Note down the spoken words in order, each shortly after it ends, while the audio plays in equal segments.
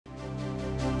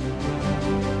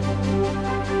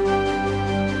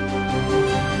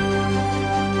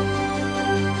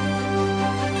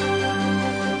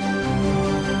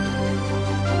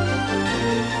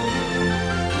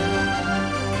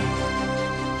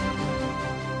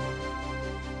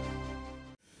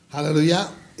Hallelujah.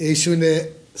 യേശുവിൻ്റെ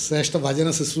ശ്രേഷ്ഠ വചന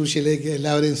ശുശ്രൂഷയിലേക്ക്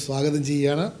എല്ലാവരെയും സ്വാഗതം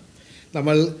ചെയ്യുകയാണ്.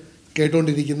 നമ്മൾ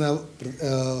കേട്ടുകൊണ്ടിരിക്കുന്ന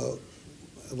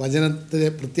വചനത്തിലെ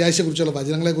പ്രത്യാശയെക്കുറിച്ചുള്ള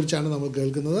വചനങ്ങളെക്കുറിച്ചാണ് നമ്മൾ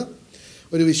കേൾക്കുന്നത്.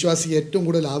 ഒരു വിശ്വാസിക്ക് ഏറ്റവും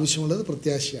കൂടുതൽ ആവശ്യമുള്ളത്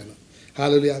പ്രത്യാശയാണ്.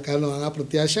 ഹല്ലേലൂയ. കാരണം ആ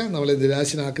പ്രത്യാശ നമ്മളെ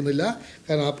നിരാശനാക്കുന്നില്ല.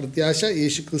 കാരണം ആ പ്രത്യാശ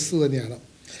യേശു ക്രിസ്തു തന്നെയാണ്.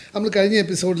 നമ്മൾ കഴിഞ്ഞ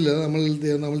എപ്പിസോഡിൽ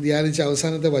നമ്മൾ ധ്യാനിച്ച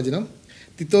അവസാനത്തെ വചനം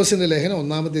തിത്തോസിൻ്റെ ലേഖനം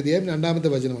 1-ാമത്തെ അധ്യായം 2-ാമത്തെ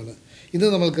വചനമാണ്. ഇന്ന്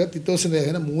നമ്മൾക്ക് തിത്തോസിൻ്റെ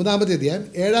ലേഖനം 3-ാമത്തെ അധ്യായം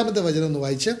 7-ാമത്തെ വചനം ഒന്ന്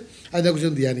വായിച്ച്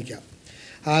അതിനെക്കുറിച്ചൊന്ന് ധ്യാനിക്കാം.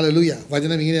 ഹല്ലേലൂയ.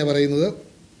 വചനം ഇങ്ങനെയാണ് പറയുന്നത്: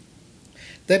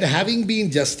 that having been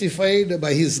justified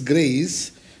by his grace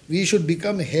we should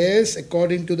become heirs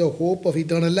according to the hope of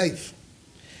eternal life.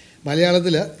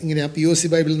 മലയാളത്തിൽ ഇങ്ങനെയാണ് POC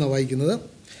ബൈബിളിൽ നിന്നാണ് വായിക്കുന്നത്.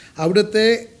 അവിടുത്തെ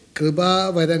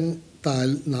കൃപാവരത്താൽ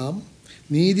നാം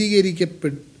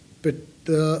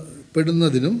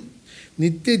നീതീകരിക്കപ്പെടുന്നതിനും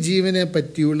നിത്യജീവനെ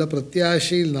പറ്റിയുള്ള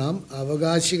പ്രത്യാശയിൽ നാം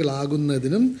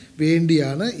അവകാശികളാകുന്നതിനും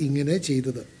വേണ്ടിയാണ് ഇങ്ങനെ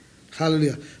ചെയ്തത്.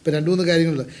 ഹല്ലേലൂയ. ഇപ്പോൾ 2-3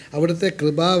 കാര്യങ്ങളുണ്ട്. അവിടുത്തെ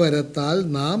കൃപാവരത്താൽ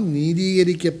നാം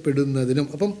നീതീകരിക്കപ്പെടുന്നതിനും.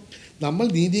 അപ്പം നമ്മൾ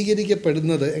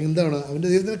നീതീകരിക്കപ്പെടുന്നത് എന്താണ്? അവൻ്റെ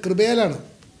ദൈവത്തിൻ്റെ കൃപയാലാണ്.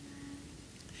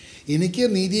 എനിക്ക്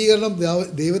നീതീകരണം,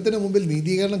 ദൈവത്തിന് മുമ്പിൽ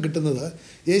നീതീകരണം കിട്ടുന്നത്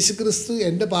യേശുക്രിസ്തു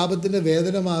എൻ്റെ പാപത്തിൻ്റെ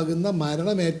വേദനമാകുന്ന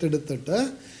മരണം ഏറ്റെടുത്തിട്ട്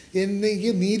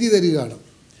എനിക്ക് നീതി തരികയാണ്.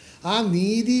 ആ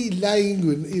നീതി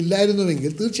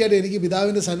ഇല്ലായിരുന്നുവെങ്കിൽ തീർച്ചയായിട്ടും എനിക്ക്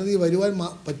പിതാവിൻ്റെ സന്നിധി വരുവാൻ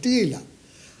പറ്റുകയില്ല.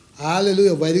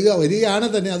 ഹല്ലേലൂയ. വരികയാണ്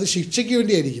തന്നെ അത് ശിക്ഷയ്ക്ക്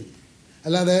വേണ്ടിയായിരിക്കും,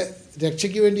 അല്ലാതെ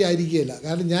രക്ഷയ്ക്ക് വേണ്ടി ആയിരിക്കുകയില്ല.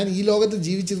 കാരണം ഞാൻ ഈ ലോകത്ത്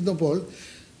ജീവിച്ചിരുന്നപ്പോൾ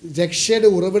രക്ഷയുടെ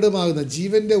ഉറവിടമാകുന്ന,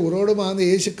 ജീവൻ്റെ ഉറവിടമാകുന്ന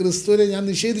യേശു ക്രിസ്തുവിനെ ഞാൻ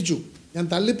നിഷേധിച്ചു, ഞാൻ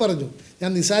തള്ളിപ്പറഞ്ഞു, ഞാൻ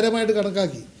നിസ്സാരമായിട്ട്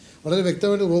കണക്കാക്കി. വളരെ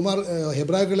വ്യക്തമായിട്ട്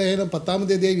ഹെബ്രായർക്ക് ലേഖനം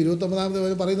 10-ാമത്തെ അധ്യായം 29-ാമത്തെ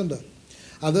വരെ പറയുന്നുണ്ട്.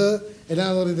 അത്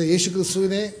എന്നാന്ന് പറയുന്നത്, യേശു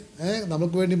ക്രിസ്തുവിനെ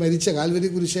നമുക്ക് വേണ്ടി മരിച്ച, കാൽവരി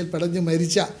കുരിശിൽ പിടഞ്ഞ്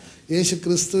മരിച്ച യേശു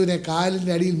ക്രിസ്തുവിനെ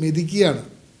കാലിൻ്റെ അടിയിൽ മെതിക്കുകയാണ്.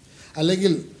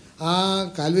 അല്ലെങ്കിൽ ആ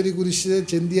കാൽവരി കുരിശ്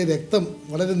ചെന്തിയ രക്തം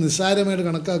വളരെ നിസ്സാരമായിട്ട്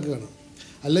കണക്കാക്കുകയാണ്.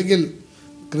 അല്ലെങ്കിൽ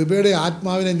കൃപയുടെ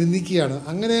ആത്മാവിനെ നിന്ദിക്കുകയാണ്.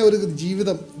 അങ്ങനെ ഒരു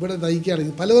ജീവിതം ഇവിടെ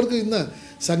നയിക്കുകയാണെങ്കിൽ പലവർക്കും ഇന്ന്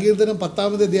സങ്കീർത്തനം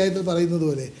 10-ാമത്തെ അധ്യായത്തിൽ പറയുന്നത്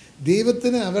പോലെ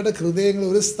ദൈവത്തിന് അവരുടെ ഹൃദയങ്ങളിൽ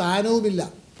ഒരു സ്ഥാനവുമില്ല.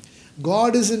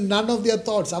 God is in none of their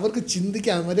thoughts. അവർക്ക്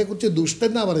ചിന്തിക്കാൻ, അവരെക്കുറിച്ച്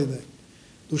ദുഷ്ടനാണ് പറയുന്നത്.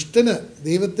 ദുഷ്ടന്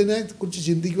ദൈവത്തിനെ കുറിച്ച്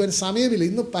ചിന്തിക്കുവാൻ സമയമില്ല.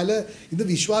 ഇന്ന്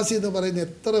വിശ്വാസി എന്ന് പറയുന്ന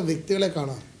എത്ര വ്യക്തികളെ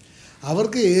കാണാം.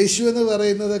 അവർക്ക് യേശു എന്ന്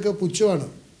പറയുന്നതൊക്കെ പുച്ഛമാണ്,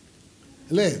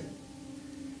 അല്ലേ?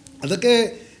 അതൊക്കെ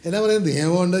എന്നാ പറയുന്നത്,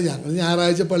 നിയമമുണ്ട്, ഞങ്ങൾ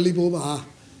ഞായറാഴ്ച പള്ളിയിൽ പോകും,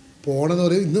 പോകണമെന്ന്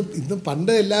പറയും. ഇന്നും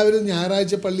പണ്ട് എല്ലാവരും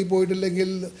ഞായറാഴ്ച പള്ളിയിൽ പോയിട്ടില്ലെങ്കിൽ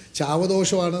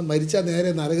ശാപദോഷമാണ്, മരിച്ചാൽ നേരെ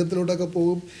നരകത്തിലോട്ടൊക്കെ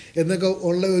പോകും എന്നൊക്കെ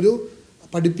ഉള്ള ഒരു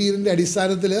പഠിപ്പീരിൻ്റെ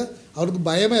അടിസ്ഥാനത്തിൽ അവർക്ക്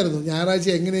ഭയമായിരുന്നു. ഞായറാഴ്ച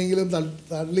എങ്ങനെയെങ്കിലും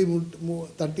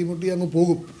തട്ടിമുട്ടി അങ്ങ്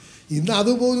പോകും. ഇന്ന്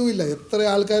അതുപോലുമില്ല. എത്ര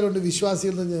ആൾക്കാരുണ്ട്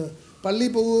വിശ്വാസികൾ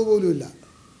പള്ളിയിൽ പോകുക പോലുമില്ല.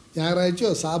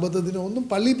 ഞായറാഴ്ചയോ സാബത്തത്തിനോ ഒന്നും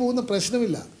പള്ളിയിൽ പോകുന്ന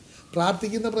പ്രശ്നമില്ല,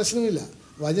 പ്രാർത്ഥിക്കുന്ന പ്രശ്നമില്ല,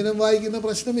 വചനം വായിക്കുന്ന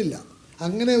പ്രശ്നമില്ല.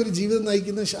 അങ്ങനെ ഒരു ജീവിതം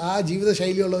നയിക്കുന്ന ആ ജീവിത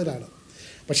ശൈലിയുള്ളവരാണ്.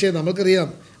 പക്ഷേ നമുക്കറിയാം,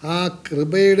 ആ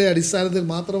കൃപയുടെ അടിസ്ഥാനത്തിൽ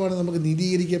മാത്രമാണ് നമുക്ക്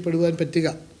നീതീകരിക്കപ്പെടുവാൻ പറ്റുക.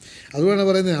 അതുകൊണ്ടാണ്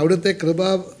പറയുന്നത്, അവിടുത്തെ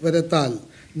കൃപാവരത്താൽ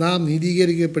നാം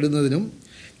നീതീകരിക്കപ്പെടുന്നതിനും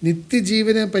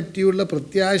നിത്യജീവനെ പറ്റിയുള്ള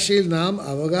പ്രത്യാശയിൽ നാം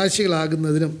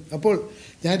അവകാശികളാകുന്നതിനും. അപ്പോൾ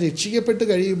ഞാൻ രക്ഷിക്കപ്പെട്ട്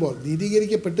കഴിയുമ്പോൾ,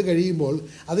 നീതീകരിക്കപ്പെട്ട് കഴിയുമ്പോൾ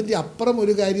അതിൻ്റെ അപ്പുറം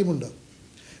ഒരു കാര്യമുണ്ട്.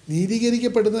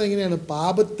 നീതീകരിക്കപ്പെടുന്നത് എങ്ങനെയാണ്?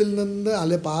 പാപത്തിൽ നിന്ന്,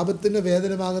 അല്ലെ പാപത്തിൻ്റെ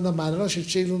വേദനമാകുന്ന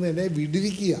മരണശിക്ഷയിൽ നിന്ന് എന്നെ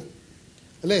വിടുവിക്കുക,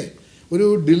 അല്ലേ? ഒരു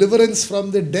deliverance from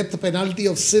the death penalty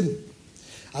of sin.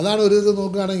 അതാണ് ഒരു ഇത്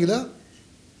നോക്കുകയാണെങ്കിൽ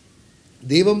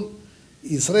ദൈവം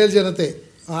ഇസ്രായേൽ ജനത്തെ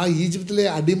ആ ഈജിപ്തിലെ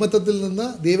അടിമത്തത്തിൽ നിന്ന്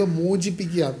ദൈവം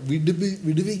മോചിപ്പിക്കുക,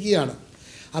 വിടുവിക്കുകയാണ്.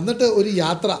 എന്നിട്ട് ഒരു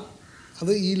യാത്ര,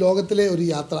 അത് ഈ ലോകത്തിലെ ഒരു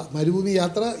യാത്ര, മരുഭൂമി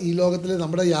യാത്ര, ഈ ലോകത്തിലെ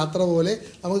നമ്മുടെ യാത്ര പോലെ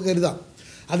നമുക്ക് കരുതാം.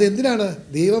 അതെന്തിനാണ്?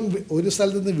 ദൈവം ഒരു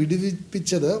സ്ഥലത്ത് നിന്ന്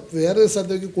വിടുവിപ്പിച്ചത് വേറൊരു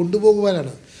സ്ഥലത്തേക്ക്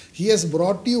കൊണ്ടുപോകുവാനാണ്. He has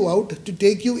brought you out to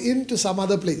take you in to some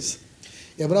other place.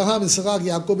 Abraham, Ishaq,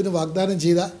 യാക്കോബിന് വാഗ്ദാനം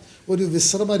ചെയ്ത ഒരു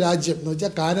വിശ്രമ രാജ്യം എന്ന്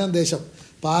വെച്ചാൽ കാനാൻ ദേശം,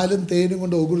 പാലും തേനും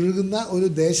കൊണ്ട് ഒഴുകുന്ന ഒരു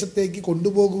ദേശത്തേക്ക്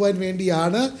കൊണ്ടുപോകുവാൻ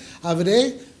വേണ്ടിയാണ് അവരെ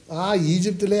ആ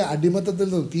ഈജിപ്തിലെ അടിമത്തത്തിൽ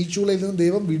നിന്നും, തീച്ചൂളയിൽ നിന്നും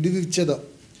ദൈവം വിടുവിച്ചത്.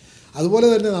 അതുപോലെ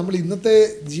തന്നെ നമ്മൾ ഇന്നത്തെ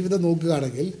ജീവിതം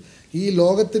നോക്കുകയാണെങ്കിൽ ഈ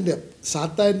ലോകത്തിൻ്റെ,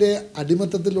 സാത്താൻ്റെ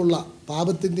അടിമത്തത്തിലുള്ള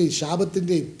പാപത്തിൻ്റെയും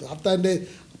ശാപത്തിൻ്റെയും സാത്താൻ്റെ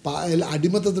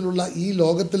അടിമത്തത്തിലുള്ള ഈ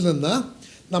ലോകത്തിൽ നിന്ന്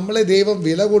നമ്മളെ ദൈവം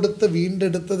വില കൊടുത്ത്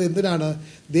വീണ്ടെടുത്തത് എന്തിനാണ്?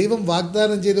 ദൈവം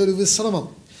വാഗ്ദാനം ചെയ്ത ഒരു വിശ്രമം.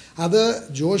 അത്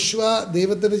ജോഷുവ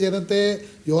ദൈവത്തിൻ്റെ ജനത്തെ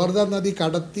യോർദാൻ നദി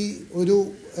കടത്തി, ഒരു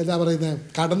എന്താ പറയുന്നത്,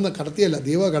 കടത്തിയല്ല,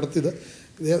 ദൈവം കടത്തിയത്,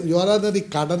 യോർദാൻ നദി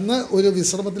കടന്ന് ഒരു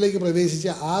വിശ്രമത്തിലേക്ക് പ്രവേശിച്ച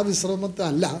ആ വിശ്രമത്തെ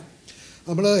അല്ല.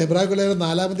 നമ്മൾ ഹെബ്രായർക്ക് ലേഖനം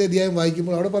 4-ാമത്തെ അധ്യായം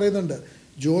വായിക്കുമ്പോൾ അവിടെ പറയുന്നുണ്ട്,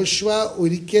 ജോഷുവ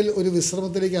ഒരിക്കൽ ഒരു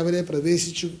വിശ്രമത്തിലേക്ക് അവരെ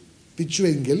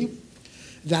പ്രവേശിപ്പിച്ചുവെങ്കിൽ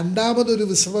രണ്ടാമതൊരു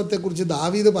വിശ്രമത്തെക്കുറിച്ച്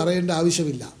ദാവീദ് പറയേണ്ട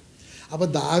ആവശ്യമില്ല. അപ്പോൾ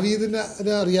ദാവീദിന്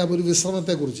അറിയാം ഒരു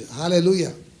വിശ്രമത്തെക്കുറിച്ച്. ഹല്ലേലൂയ.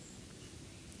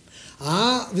 ആ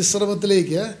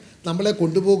വിശ്രമത്തിലേക്ക് നമ്മളെ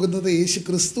കൊണ്ടുപോകുന്നത് യേശു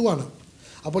ക്രിസ്തുവാണ്.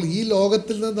 അപ്പോൾ ഈ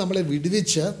ലോകത്തിൽ നിന്ന് നമ്മളെ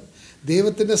വിടുവിച്ച്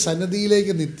ദൈവത്തിൻ്റെ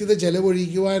സന്നിധിയിലേക്ക് നിത്യത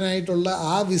ചെലവഴിക്കുവാനായിട്ടുള്ള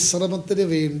ആ വിശ്രമത്തിന്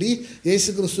വേണ്ടി യേശു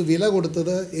ക്രിസ്തു വില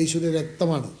കൊടുത്തത് യേശുവിൻ്റെ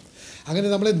രക്തമാണ്. അങ്ങനെ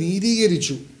നമ്മളെ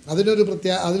നീതീകരിച്ചു.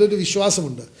 അതിലൊരു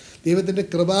വിശ്വാസമുണ്ട്. ദൈവത്തിൻ്റെ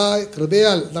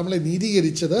കൃപയാൽ നമ്മളെ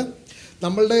നീതീകരിച്ചത്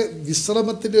നമ്മളുടെ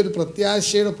വിശ്രമത്തിൻ്റെ ഒരു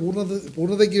പ്രത്യാശയുടെ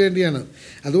പൂർണ്ണതയ്ക്ക് വേണ്ടിയാണ്.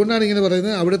 അതുകൊണ്ടാണ് ഇങ്ങനെ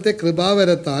പറയുന്നത്, അവിടുത്തെ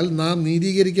കൃപാവരത്താൽ നാം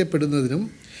നീതീകരിക്കപ്പെടുന്നതിനും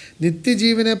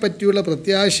നിത്യജീവനെ പറ്റിയുള്ള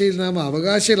പ്രത്യാശയിൽ നാം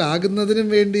അവകാശികളാകുന്നതിനും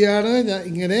വേണ്ടിയാണ് ഞാൻ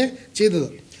ഇങ്ങനെ ചെയ്തത്.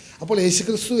 അപ്പോൾ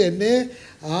യേശുക്രിസ്തു എന്നെ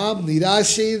ആ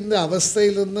നിരാശയുടെ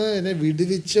അവസ്ഥയിൽ നിന്ന് എന്നെ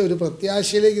വിടുവിച്ച് ഒരു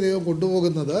പ്രത്യാശയിലേക്ക് ദൈവം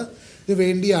കൊണ്ടുപോകുന്നത്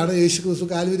വേണ്ടിയാണ് യേശുക്രിസ്തു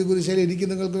കാൽവരി കുരിശിൽ എനിക്ക്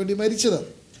നിങ്ങൾക്ക് വേണ്ടി മരിച്ചത്.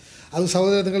 അത്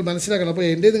സഹോദരൻ നിങ്ങൾ മനസ്സിലാക്കണം. അപ്പോൾ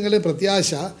എൻ്റെ നിങ്ങളുടെ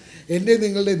പ്രത്യാശ, എൻ്റെ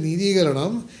നിങ്ങളുടെ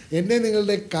നീതീകരണം, എൻ്റെ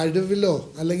നിങ്ങളുടെ കഴിവിലോ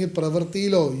അല്ലെങ്കിൽ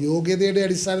പ്രവൃത്തിയിലോ യോഗ്യതയുടെ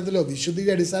അടിസ്ഥാനത്തിലോ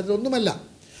വിശുദ്ധിയുടെ അടിസ്ഥാനത്തിലോ ഒന്നുമല്ല.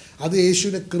 അത്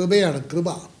യേശുവിൻ്റെ കൃപയാണ്. കൃപ.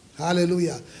 Hallelujah,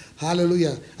 hallelujah.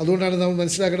 അതുകൊണ്ടാണ് നമ്മൾ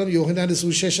മനസ്സിലാക്കണം, യോഹന്നാൻ്റെ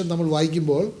സുവിശേഷം നമ്മൾ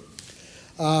വായിക്കുമ്പോൾ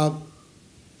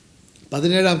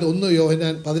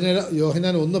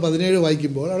 1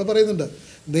 വായിക്കുമ്പോൾ അവിടെ പറയുന്നുണ്ട്,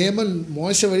 നിയമം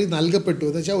മോശ വഴി നൽകപ്പെട്ടു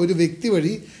എന്ന് വെച്ചാൽ ഒരു വ്യക്തി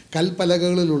വഴി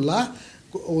കൽപ്പലകകളിലുള്ള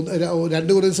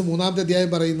 2 കൊരിന്ത്യർ 3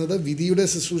 പറയുന്നത് വിധിയുടെ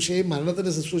ശുശ്രൂഷയും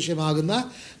മരണത്തിൻ്റെ ശുശ്രൂഷയുമാകുന്ന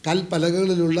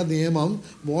കൽപ്പലകകളിലുള്ള നിയമം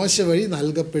മോശ വഴി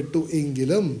നൽകപ്പെട്ടു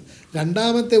എങ്കിലും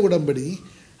രണ്ടാമത്തെ ഉടമ്പടി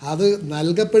അത്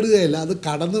നൽകപ്പെടുകയല്ല, അത്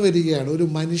കടന്നു വരികയാണ്. ഒരു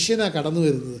മനുഷ്യനാണ് കടന്നു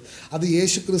വരുന്നത്. അത്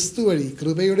യേശു ക്രിസ്തു വഴി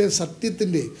കൃപയുടെ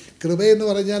സത്യത്തിൻ്റെ, കൃപയെന്ന്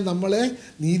പറഞ്ഞാൽ നമ്മളെ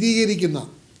നീതീകരിക്കുന്ന,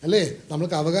 അല്ലേ,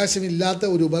 നമ്മൾക്ക് അവകാശമില്ലാത്ത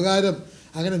ഒരു ഉപകാരം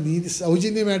അങ്ങനെ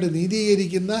സൗജന്യമായിട്ട്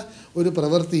നീതീകരിക്കുന്ന ഒരു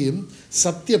പ്രവൃത്തിയും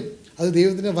സത്യം, അത്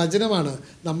ദൈവത്തിൻ്റെ വചനമാണ്.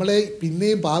 നമ്മളെ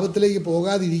പിന്നെയും പാപത്തിലേക്ക്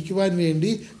പോകാതിരിക്കുവാൻ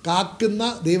വേണ്ടി കാക്കുന്ന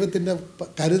ദൈവത്തിൻ്റെ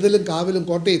കരുതലും കാവലും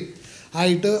കോട്ടയും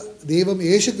ആയിട്ട് ദൈവം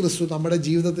യേശു ക്രിസ്തു നമ്മുടെ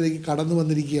ജീവിതത്തിലേക്ക് കടന്നു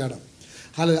വന്നിരിക്കുകയാണ്.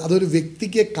 അതൊരു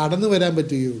വ്യക്തിക്ക് കടന്നു വരാൻ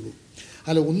പറ്റുകയുള്ളൂ.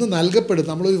 ഒന്ന് നൽകപ്പെടും.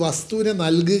 നമ്മളൊരു വസ്തുവിനെ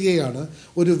നൽകുകയാണ്,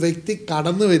 ഒരു വ്യക്തി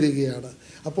കടന്നു വരികയാണ്.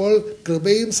 അപ്പോൾ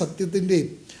കൃപയും സത്യത്തിൻ്റെയും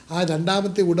ആ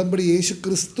രണ്ടാമത്തെ ഉടമ്പടി യേശു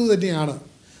ക്രിസ്തു തന്നെയാണ്.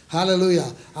 ഹല്ലേലൂയ.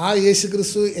 ആ യേശു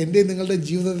ക്രിസ്തു എൻ്റെ നിങ്ങളുടെ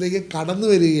ജീവിതത്തിലേക്ക് കടന്നു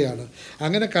വരികയാണ്.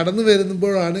 അങ്ങനെ കടന്നു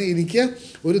വരുമ്പോഴാണ് എനിക്ക്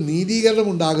ഒരു നീതീകരണം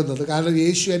ഉണ്ടാകുന്നത്. കാരണം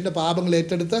യേശു എൻ്റെ പാപങ്ങൾ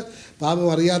ഏറ്റെടുത്ത്, പാപം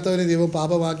അറിയാത്തവനെ ദൈവം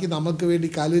പാപമാക്കി നമുക്ക് വേണ്ടി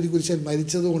കാൽവരി കുരിശിൽ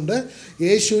മരിച്ചതുകൊണ്ട്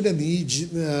യേശുവിൻ്റെ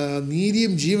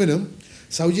നീതിയും ജീവനും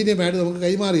സൗജന്യമായിട്ട് നമുക്ക്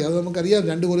കൈമാറി. അത് നമുക്കറിയാം.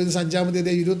 2 കൊരിന്ത്യർ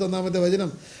 5-21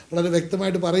 വളരെ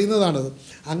വ്യക്തമായിട്ട് പറയുന്നതാണത്.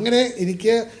 അങ്ങനെ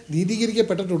എനിക്ക്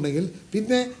നീതീകരിക്കപ്പെട്ടിട്ടുണ്ടെങ്കിൽ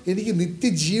പിന്നെ എനിക്ക്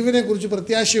നിത്യജീവനെക്കുറിച്ച്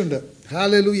പ്രത്യാശയുണ്ട്.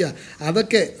 ഹല്ലേലൂയ.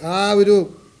 അതൊക്കെ ആ ഒരു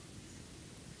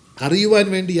അറിയുവാൻ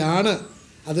വേണ്ടിയാണ്,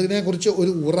 അതിനെക്കുറിച്ച്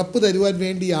ഒരു ഉറപ്പ് തരുവാൻ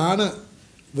വേണ്ടിയാണ്,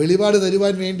 വെളിപാട്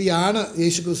തരുവാൻ വേണ്ടിയാണ്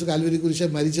യേശു ക്രിസ്തു കാൽവരി കുരിശിൽ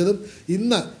മരിച്ചതും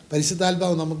ഇന്ന്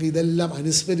പരിശുദ്ധാത്മാവ് നമുക്ക് ഇതെല്ലാം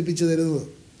അനുസ്മരിപ്പിച്ച് തരുന്നത്.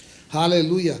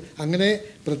 ഹല്ലേലൂയ. അങ്ങനെ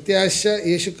പ്രത്യാശ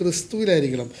യേശു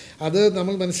ക്രിസ്തുവിലായിരിക്കണം. അത്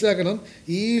നമ്മൾ മനസ്സിലാക്കണം.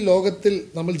 ഈ ലോകത്തിൽ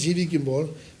നമ്മൾ ജീവിക്കുമ്പോൾ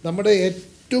നമ്മുടെ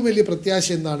ഏറ്റവും വലിയ പ്രത്യാശ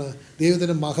എന്താണ്?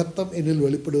 ദൈവത്തിൻ്റെ മഹത്വം എന്നിൽ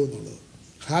വെളിപ്പെടുമെന്നുള്ളത്.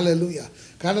 ഹല്ലേലൂയ.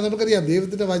 കാരണം നമുക്കറിയാം,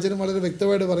 ദൈവത്തിൻ്റെ വചനം വളരെ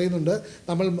വ്യക്തമായിട്ട് പറയുന്നുണ്ട്,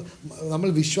 നമ്മൾ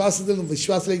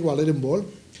വിശ്വാസത്തിലേക്ക് വളരുമ്പോൾ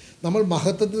നമ്മൾ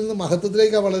മഹത്വത്തിൽ നിന്ന്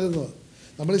മഹത്വത്തിലേക്കാണ് വളരുന്നത്,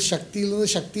 നമ്മൾ ശക്തിയിൽ നിന്ന്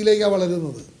ശക്തിയിലേക്കാണ്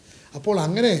വളരുന്നത്. അപ്പോൾ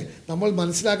അങ്ങനെ നമ്മൾ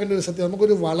മനസ്സിലാക്കേണ്ട ഒരു സത്യം,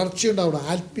 നമുക്കൊരു വളർച്ചയുണ്ടാവണം,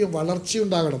 ആത്മീയ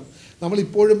വളർച്ചയുണ്ടാകണം.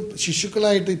 നമ്മളിപ്പോഴും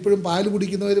ശിശുക്കളായിട്ട് ഇപ്പോഴും പാല്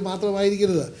കുടിക്കുന്നവർ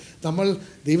മാത്രമായിരിക്കരുത്. നമ്മൾ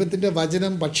ദൈവത്തിൻ്റെ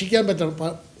വചനം ഭക്ഷിക്കാൻ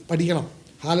പഠിക്കണം.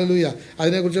 ഹല്ലേലൂയ.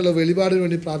 അതിനെക്കുറിച്ചുള്ള വെളിപാടിന്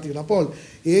വേണ്ടി പ്രാർത്ഥിക്കണം. അപ്പോൾ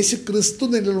യേശു ക്രിസ്തു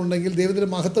നിന്നിലുണ്ടെങ്കിൽ ദൈവത്തിൻ്റെ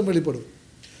മഹത്വം വെളിപ്പെടും.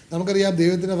 നമുക്കറിയാം,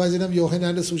 ദൈവത്തിൻ്റെ വചനം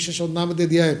യോഹന്നാൻ്റെ സുവിശേഷം 1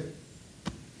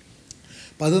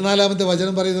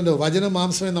 പറയുന്നുണ്ട്, വചനം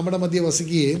മാംസമായി നമ്മുടെ മധ്യേ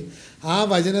വസിക്കുകയും ആ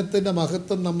വചനത്തിൻ്റെ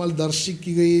മഹത്വം നമ്മൾ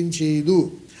ദർശിക്കുകയും ചെയ്തു.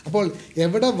 അപ്പോൾ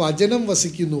എവിടെ വചനം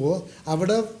വസിക്കുന്നുവോ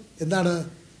അവിടെ എന്താണ്?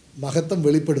 മഹത്വം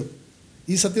വെളിപ്പെടും.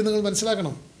 ഈ സത്യം നിങ്ങൾ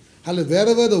മനസ്സിലാക്കണം.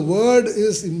 wherever the word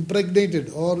is impregnated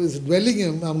or is dwelling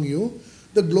among you,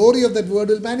 the glory of that word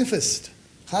will manifest.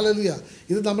 Hallelujah.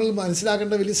 ഇത് നമ്മൾ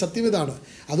മനസ്സിലാക്കേണ്ട വലിയ സത്യം ഇതാണ്.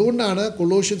 അതുകൊണ്ടാണ്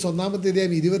കൊളോഷ്യൻസ്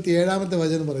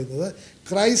 1-27 പറയുന്നത്,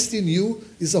 Christ in U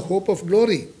is A hope of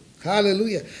glory.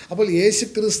 Hallelujah. അപ്പോൾ യേശു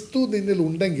ക്രിസ്തു നിന്നിൽ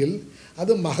ഉണ്ടെങ്കിൽ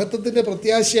അത് മഹത്വത്തിൻ്റെ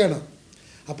പ്രത്യാശയാണ്.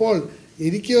 അപ്പോൾ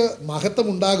എനിക്ക് മഹത്വം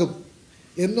ഉണ്ടാകും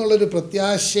എന്നുള്ളൊരു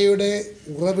പ്രത്യാശയുടെ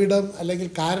ഉറവിടം അല്ലെങ്കിൽ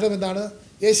കാരണം എന്താണ്?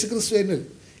 യേശു ക്രിസ്തു എന്നിൽ.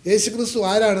 യേശു ക്രിസ്തു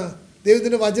ആരാണ്?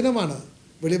 ദൈവത്തിൻ്റെ വചനമാണ്.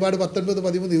 വെളിപാട്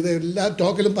 19-13 ഇത് എല്ലാ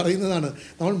ടോക്കിലും പറയുന്നതാണ്.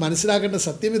 നമ്മൾ മനസ്സിലാക്കേണ്ട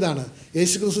സത്യം ഇതാണ്,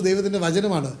 യേശു ക്രിസ്തു ദൈവത്തിൻ്റെ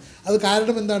വചനമാണ്. അത്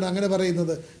കാരണം എന്താണ് അങ്ങനെ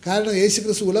പറയുന്നത്? കാരണം യേശു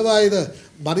ക്രിസ്തു ഉളവായത്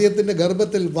മറിയത്തിൻ്റെ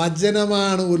ഗർഭത്തിൽ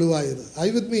വചനമാണ് ഉളവായത്. I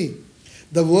with me?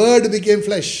 The word became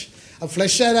flush. ആ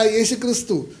ഫ്ലഷ് ആരാ? യേശു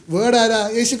ക്രിസ്തു. വേർഡ് ആരാ?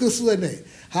 യേശു ക്രിസ്തു തന്നെ.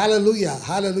 Hallelujah,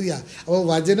 hallelujah. അപ്പോൾ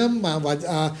വചനം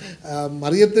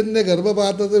മറിയത്തിൻ്റെ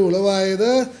ഗർഭപാത്രത്തിൽ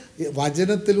ഉളവായത്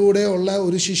വചനത്തിലൂടെ ഉള്ള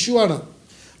ഒരു ശിശുവാണ്,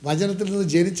 വചനത്തിൽ നിന്ന്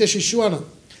ജനിച്ച ശിശുവാണ്.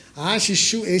 ആ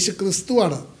ശിശു യേശു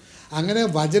ക്രിസ്തുവാണ്. അങ്ങനെ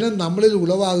വചനം നമ്മളിൽ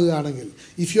ഉളവാകുകയാണെങ്കിൽ,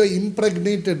 ഇഫ് യു ആർ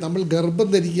ഇംപ്രഗ്നേറ്റഡ്, നമ്മൾ ഗർഭം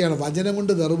ധരിക്കുകയാണ്, വചനം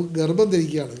കൊണ്ട് ഗർഭം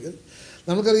ധരിക്കുകയാണെങ്കിൽ,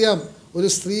 നമുക്കറിയാം ഒരു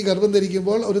സ്ത്രീ ഗർഭം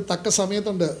ധരിക്കുമ്പോൾ ഒരു തക്ക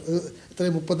സമയത്തുണ്ട്,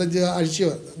 ഇത്രയും 35 ആഴ്ചയോ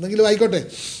എന്തെങ്കിലും ആയിക്കോട്ടെ,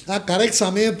 ആ കറക്റ്റ്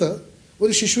സമയത്ത്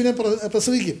ഒരു ശിശുവിനെ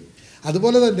പ്രസവിക്കും.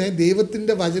 അതുപോലെ തന്നെ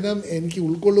ദൈവത്തിൻ്റെ വചനം എനിക്ക്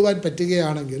ഉൾക്കൊള്ളുവാൻ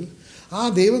പറ്റുകയാണെങ്കിൽ ആ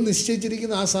ദൈവം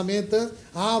നിശ്ചയിച്ചിരിക്കുന്ന ആ സമയത്ത്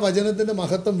ആ വചനത്തിൻ്റെ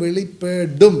മഹത്വം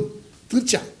വെളിപ്പെടും,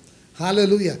 തീർച്ച.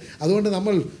 ഹല്ലേലൂയ. അതുകൊണ്ട്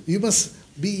നമ്മൾ you must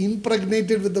be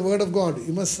impregnated with the word of God.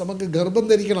 You must, നമുക്ക് ഗർഭം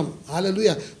ധരിക്കണം. ഹല്ലേലൂയ.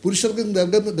 പുരുഷർക്കും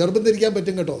ഗർഭം ധരിക്കാൻ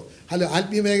പറ്റും കേട്ടോ.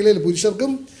 ആത്മീയ മേഖലയിൽ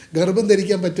പുരുഷർക്കും ഗർഭം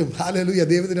ധരിക്കാൻ പറ്റും. ഹല്ലേലൂയ.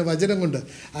 ദൈവത്തിൻ്റെ വചനം കൊണ്ട്.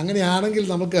 അങ്ങനെയാണെങ്കിൽ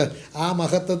നമുക്ക്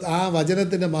ആ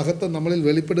വചനത്തിൻ്റെ മഹത്വം നമ്മളിൽ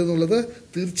വെളിപ്പെടുന്നുള്ളത്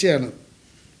തീർച്ചയാണ്.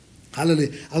 ഹല്ലേലൂയ.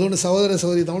 അതുകൊണ്ട് സഹോദര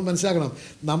സഹോദരി, നമ്മൾ മനസ്സിലാക്കണം,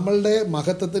 നമ്മളുടെ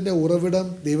മഹത്വത്തിൻ്റെ ഉറവിടം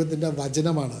ദൈവത്തിൻ്റെ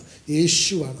വചനമാണ്,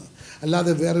 യേശുവാണ്.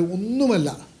 അല്ലാതെ വേറെ ഒന്നുമല്ല.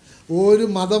 ഒരു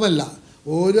മതമല്ല,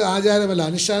 ഒരു ആചാരമല്ല,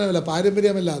 അനുഷ്ഠാനമല്ല,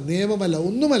 പാരമ്പര്യമല്ല, നിയമമല്ല,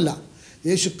 ഒന്നുമല്ല.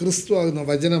 യേശു ക്രിസ്തു ആകുന്ന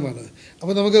വചനമാണ്.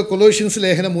 അപ്പോൾ നമുക്ക് കൊലോഷ്യൻസ്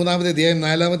ലേഖനം 3-ാമത്തെ അധ്യായം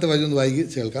 4-ാമത്തെ വചനം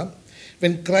വായിച്ച് കേൾക്കാം.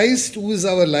 When Christ, who is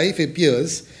our life,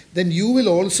 appears, then you will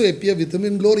also appear with him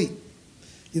in glory.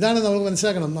 ഇതാണ് നമുക്ക്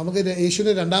മനസ്സിലാക്കണം. നമുക്ക്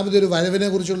യേശുവിൻ്റെ രണ്ടാമതൊരു വരവിനെ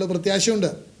കുറിച്ചുള്ള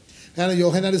പ്രത്യാശയുണ്ട്. കാരണം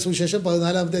യോഹന്നാന്റെ സുവിശേഷം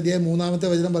 14-ാമത്തെ അധ്യായം 3-ാമത്തെ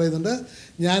വചനം പറയുന്നുണ്ട്,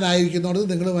 ഞാൻ ആയിരിക്കുന്നോടത്ത്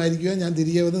നിങ്ങളുമായിരിക്കുക, ഞാൻ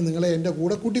തിരികെ വന്ന് നിങ്ങളെ എൻ്റെ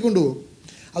കൂടെ കൂട്ടിക്കൊണ്ടുപോകും.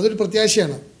 അതൊരു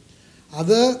പ്രത്യാശയാണ്.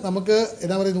 അത് നമുക്ക്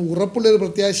എന്നാ പറയുന്നത്, ഉറപ്പുള്ളൊരു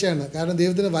പ്രത്യാശയാണ്. കാരണം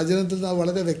ദൈവത്തിൻ്റെ വചനത്തിൽ നിന്ന്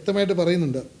വളരെ വ്യക്തമായിട്ട്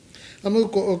പറയുന്നുണ്ട്. നമുക്ക്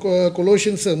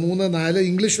കൊളോഷ്യൻസ് 3:4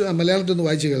 ഇംഗ്ലീഷ് മലയാളത്തിൽ ഒന്ന്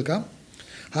വായിച്ച് കേൾക്കാം.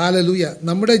 ഹല്ലേലൂയ.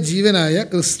 നമ്മുടെ ജീവനായ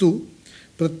ക്രിസ്തു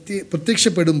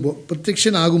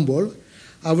പ്രത്യക്ഷനാകുമ്പോൾ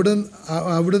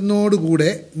അവിടുന്നോടുകൂടെ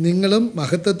നിങ്ങളും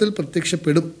മഹത്വത്തിൽ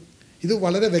പ്രത്യക്ഷപ്പെടും. ഇത്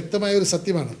വളരെ വ്യക്തമായ ഒരു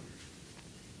സത്യമാണ്.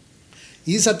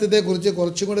 ഈ സത്യത്തെക്കുറിച്ച്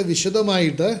കുറച്ചും കൂടെ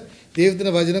വിശദമായിട്ട്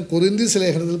ദൈവത്തിൻ്റെ വചനം കൊരിന്ത്യസ്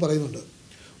ലേഖനത്തിൽ പറയുന്നുണ്ട്.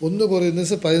 1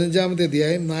 കൊരിന്ത്യസ് 15-ാമത്തെ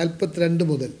അധ്യായം 42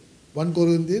 മുതൽ 1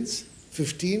 കൊരിന്ത്യൻസ്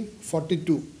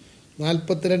 15:42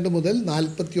 42 മുതൽ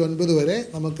 49 വരെ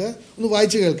നമുക്ക് ഒന്ന്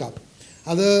വായിച്ച് കേൾക്കാം.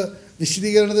 അത്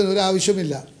വിശദീകരണത്തിന്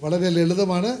ഒരാവശ്യമില്ല, വളരെ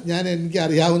ലളിതമാണ്. എനിക്ക്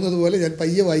അറിയാവുന്നതുപോലെ ഞാൻ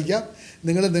പയ്യെ വായിക്കാം.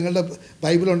 നിങ്ങളുടെ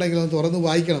ബൈബിൾ ഉണ്ടെങ്കിൽ ഒന്ന് തുറന്ന്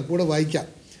വായിക്കണം, കൂടെ വായിക്കാം.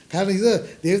 കാരണം ഇത്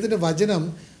ദൈവത്തിൻ്റെ വചനം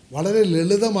വളരെ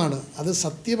ലളിതമാണ്, അത്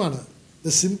സത്യമാണ്. The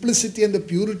simplicity and the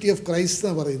purity of Christ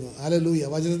എന്നാണ് പറയുന്നത്. ഹല്ലേലൂയ.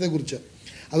 വചനത്തെക്കുറിച്ച്.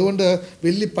 അതുകൊണ്ട്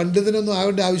വലിയ പണ്ഡിതനൊന്നും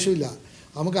ആവേണ്ട ആവശ്യമില്ല.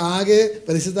 നമുക്ക് ആകെ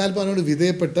പരിശുദ്ധാത്മാവിനോട്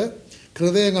വിധേയപ്പെട്ട്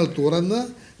ഹൃദയങ്ങൾ തുറന്ന്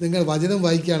നിങ്ങൾ വചനം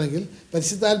വായിക്കുകയാണെങ്കിൽ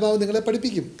പരിശുദ്ധാത്മാവ് നിങ്ങളെ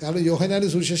പഠിപ്പിക്കും. കാരണം യോഹന്നാന്റെ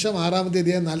സുവിശേഷം 6-ാമത്തെ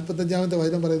അധ്യായം 45-ാമത്തെ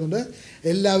വചനം പറയുന്നുണ്ട്,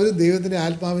 എല്ലാവരും ദൈവത്തിൻ്റെ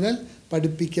ആത്മാവിനാൽ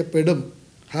പഠിപ്പിക്കപ്പെടും.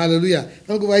 ഹല്ലേലൂയ.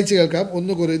 നമുക്ക് വായിച്ച് കേൾക്കാം.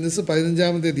 1 കൊരിന്ത്യസ്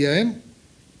 15-ാമത്തെ അധ്യായം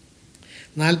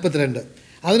 42.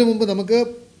 അതിനു മുമ്പ് നമുക്ക്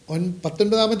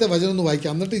 19-ാമത്തെ വചനം ഒന്ന്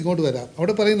വായിക്കാം, എന്നിട്ട് ഇങ്ങോട്ട് വരാം.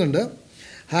 അവിടെ പറയുന്നുണ്ട്,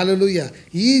 ഹല്ലേലൂയ,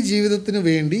 ഈ ജീവിതത്തിന്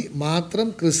വേണ്ടി മാത്രം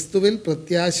ക്രിസ്തുവിൽ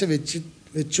പ്രത്യാശ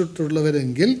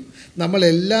വെച്ചിട്ടുള്ളവരെങ്കിൽ നമ്മൾ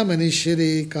എല്ലാ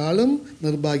മനുഷ്യരെക്കാളും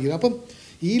നിർഭാഗ്യം. അപ്പം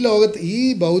ഈ ലോകത്ത് ഈ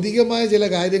ഭൗതികമായ ചില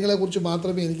കാര്യങ്ങളെക്കുറിച്ച്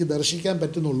മാത്രമേ എനിക്ക് ദർശിക്കാൻ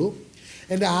പറ്റുന്നുള്ളൂ.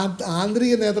 എൻ്റെ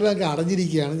ആന്തരിക നേത്രങ്ങളൊക്കെ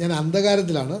അടഞ്ഞിരിക്കുകയാണ്, ഞാൻ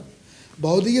അന്ധകാരത്തിലാണ്.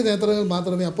 ഭൗതിക നേത്രങ്ങൾ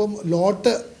മാത്രമേ. അപ്പം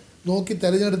ലോട്ട് നോക്കി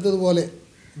തിരഞ്ഞെടുത്തതുപോലെ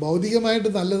ഭൗതികമായിട്ട്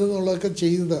നല്ലതെന്നുള്ളതൊക്കെ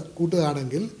ചെയ്ത്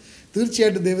കൂട്ടുകയാണെങ്കിൽ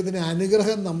തീർച്ചയായിട്ടും ദൈവത്തിൻ്റെ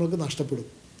അനുഗ്രഹം നമ്മൾക്ക് നഷ്ടപ്പെടും.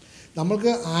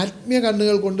 നമ്മൾക്ക് ആത്മീയ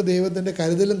കണ്ണുകൾ കൊണ്ട് ദൈവത്തിൻ്റെ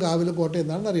കരുതലും കാവലും കോട്ട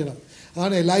എന്താണെന്ന് അറിയണം.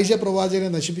 അതാണ് എലൈഷ പ്രവാചകനെ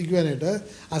നശിപ്പിക്കുവാനായിട്ട്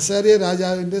അസീറിയ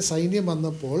രാജാവിൻ്റെ സൈന്യം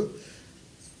വന്നപ്പോൾ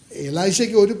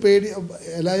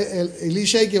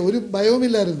എലീഷയ്ക്ക് ഒരു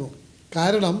ഭയവുമില്ലായിരുന്നു.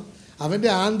 കാരണം അവൻ്റെ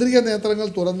ആന്തരിക നേത്രങ്ങൾ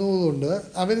തുറന്നതുകൊണ്ട്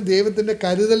അവന് ദൈവത്തിൻ്റെ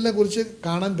കരുതലിനെ കുറിച്ച്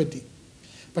കാണാൻ പറ്റി.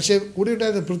 പക്ഷേ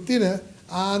കൂടിയുണ്ടായിരുന്ന പൃഥ്വിന്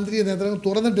ആ ആന്തരിക നേത്രങ്ങൾ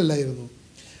തുറന്നിട്ടില്ലായിരുന്നു.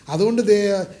 അതുകൊണ്ട്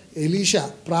എലീഷ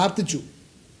പ്രാർത്ഥിച്ചു,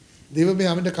 ദൈവമേ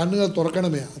അവൻ്റെ കണ്ണുകൾ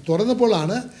തുറക്കണമേ.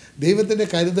 തുറന്നപ്പോഴാണ് ദൈവത്തിൻ്റെ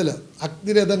കരുതൽ,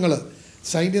 അഗ്നിരഥങ്ങൾ,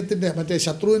 സൈന്യത്തിൻ്റെ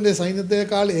ശത്രുവിൻ്റെ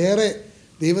സൈന്യത്തേക്കാൾ ഏറെ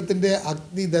ദൈവത്തിൻ്റെ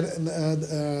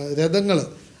രഥങ്ങൾ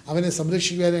അവനെ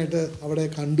സംരക്ഷിക്കുവാനായിട്ട് അവിടെ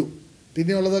കണ്ടു.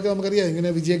 പിന്നെയുള്ളതൊക്കെ നമുക്കറിയാം എങ്ങനെ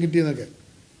വിജയം കിട്ടിയെന്നൊക്കെ.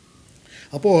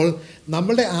 അപ്പോൾ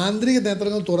നമ്മളുടെ ആന്തരിക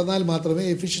നേത്രങ്ങൾ തുറന്നാൽ മാത്രമേ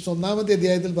എഫെസ്യസ് 1-ാമത്തെ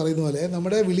അധ്യായത്തിൽ പറയുന്ന പോലെ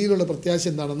നമ്മുടെ വിളിയിലുള്ള പ്രത്യാശ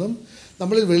എന്താണെന്നും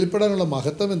നമ്മളിൽ വെളിപ്പെടാനുള്ള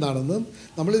മഹത്വം എന്താണെന്നും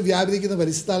നമ്മളിൽ വ്യാപരിക്കുന്ന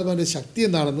പരിശുദ്ധാത്മാവിൻ്റെ ശക്തി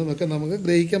എന്താണെന്നും ഒക്കെ നമുക്ക്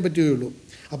ഗ്രഹിക്കാൻ പറ്റുകയുള്ളൂ.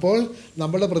 അപ്പോൾ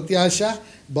നമ്മളുടെ പ്രത്യാശ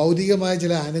ഭൗതികമായ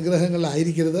ചില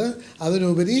അനുഗ്രഹങ്ങളിലായിരിക്കരുത്,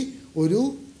 അതിനുപരി ഒരു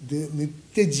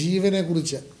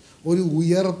നിത്യജീവനെക്കുറിച്ച്, ഒരു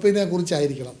ഉയർപ്പിനെ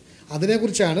കുറിച്ചായിരിക്കണം.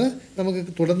 അതിനെക്കുറിച്ചാണ് നമുക്ക്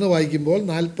തുടർന്ന് വായിക്കുമ്പോൾ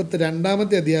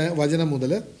 42-ാമത്തെ വചനം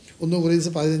മുതൽ 1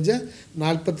 കൊരിന്ത്യസ് 15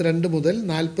 42 മുതൽ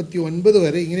 49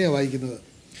 വരെ ഇങ്ങനെയാണ് വായിക്കുന്നത്.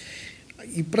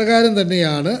 ഇപ്രകാരം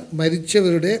തന്നെയാണ്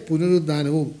മരിച്ചവരുടെ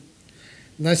പുനരുദ്ധാനവും.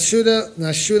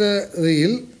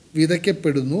 നശ്വരതയിൽ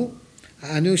വിതയ്ക്കപ്പെടുന്നു,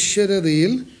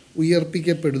 അനശ്വരതയിൽ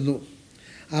ഉയർപ്പിക്കപ്പെടുന്നു.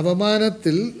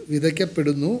 അവമാനത്തിൽ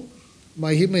വിതയ്ക്കപ്പെടുന്നു,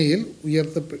 മഹിമയിൽ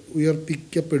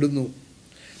ഉയർപ്പിക്കപ്പെടുന്നു.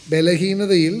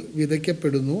 ബലഹീനതയിൽ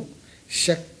വിതയ്ക്കപ്പെടുന്നു,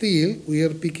 ശക്തിയിൽ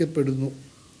ഉയർപ്പിക്കപ്പെടുന്നു.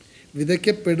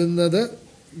 വിതയ്ക്കപ്പെടുന്നത്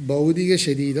ഭൗതിക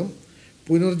ശരീരം,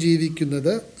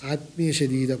 പുനർജീവിക്കുന്നത് ആത്മീയ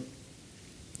ശരീരം.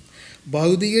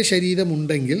 ഭൗതിക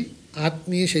ശരീരമുണ്ടെങ്കിൽ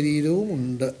ആത്മീയ ശരീരവും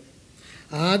ഉണ്ട്.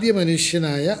 ആദ്യ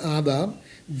മനുഷ്യനായ ആദാം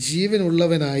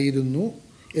ജീവനുള്ളവനായിരുന്നു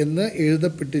എന്ന്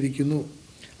എഴുതപ്പെട്ടിരിക്കുന്നു.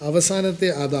 അവസാനത്തെ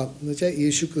ആദാം എന്ന് വെച്ചാൽ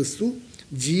യേശു ക്രിസ്തു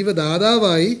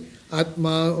ജീവദാതാവായി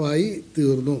ആത്മാവായി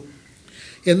തീർന്നു.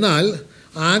 എന്നാൽ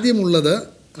ആദ്യമുള്ളത്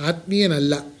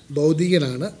ആത്മീയനല്ല,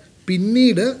 ഭൗതികനാണ്.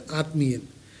 പിന്നീട് ആത്മീയൻ.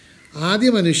 ആദ്യ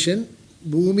മനുഷ്യൻ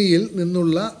ഭൂമിയിൽ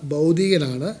നിന്നുള്ള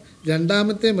ഭൗതികനാണ്.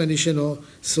 രണ്ടാമത്തെ മനുഷ്യനോ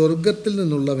സ്വർഗത്തിൽ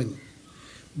നിന്നുള്ളവൻ.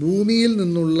 ഭൂമിയിൽ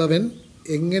നിന്നുള്ളവൻ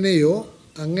എങ്ങനെയോ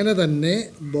അങ്ങനെ തന്നെ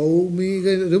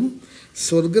ഭൗമികരും,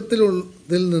 സ്വർഗത്തിൽ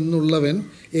നിന്നുള്ളവൻ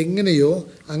എങ്ങനെയോ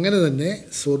അങ്ങനെ തന്നെ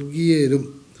സ്വർഗീയരും.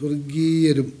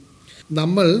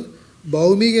 നമ്മൾ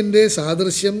ഭൗമികൻ്റെ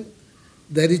സാദൃശ്യം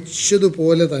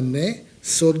ധരിച്ചതുപോലെ തന്നെ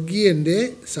സ്വർഗീയൻ്റെ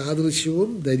സാദൃശ്യവും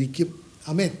ധരിക്കും.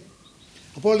 ആമേൻ.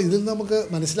 അപ്പോൾ ഇതിൽ നമുക്ക്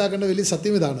മനസ്സിലാക്കേണ്ട വലിയ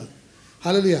സത്യം ഇതാണ്.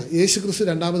 ഹല്ലേലൂയ. യേശു ക്രിസ്തു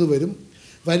രണ്ടാമത്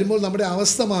വരുമ്പോൾ നമ്മുടെ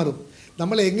അവസ്ഥ മാറും.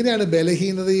 നമ്മൾ എങ്ങനെയാണ്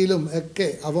ബലഹീനതയിലും ഒക്കെ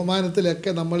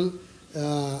അവമാനത്തിലൊക്കെ നമ്മൾ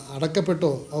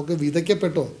അടക്കപ്പെട്ടോ ഒക്കെ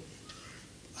വിതയ്ക്കപ്പെട്ടോ.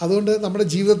 അതുകൊണ്ട് നമ്മുടെ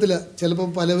ജീവിതത്തിൽ ചിലപ്പം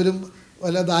പലവരും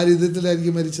പല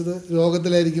ദാരിദ്ര്യത്തിലായിരിക്കും മരിച്ചത്,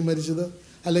 രോഗത്തിലായിരിക്കും മരിച്ചത്,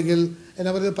 അല്ലെങ്കിൽ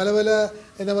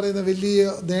പറയുന്ന വലിയ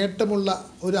നേട്ടമുള്ള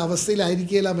ഒരു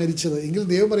അവസ്ഥയിലായിരിക്കില്ല മരിച്ചത്. എങ്കിൽ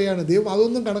ദൈവം പറയാണ്, ദൈവം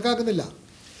അതൊന്നും കണക്കാക്കുന്നില്ല.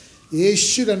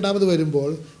 യേശു രണ്ടാമത് വരുമ്പോൾ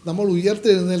നമ്മൾ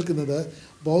ഉയർത്തെഴുന്നേൽക്കുന്നത്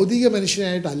ഭൗതിക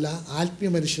മനുഷ്യനായിട്ടല്ല, ആത്മീയ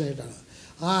മനുഷ്യനായിട്ടാണ്.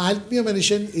 ആ ആത്മീയ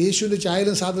മനുഷ്യൻ യേശുവിൻ്റെ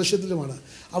ഛായയിലും സാദൃശ്യത്തിലുമാണ്.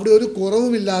 അവിടെ ഒരു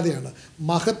കുറവുമില്ലാതെയാണ്,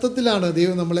 മഹത്വത്തിലാണ്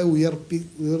ദൈവം നമ്മളെ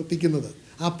ഉയർപ്പിക്കുന്നത്.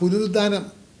 ആ പുനരുദ്ധാനം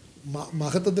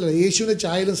മഹത്വത്തിലാണ്, യേശുവിൻ്റെ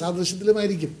ഛായയിലും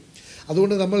സാദൃശ്യത്തിലുമായിരിക്കും.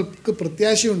 അതുകൊണ്ട് നമ്മൾക്ക്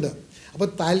പ്രത്യാശയുണ്ട്. അപ്പോൾ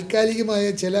താൽക്കാലികമായ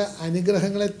ചില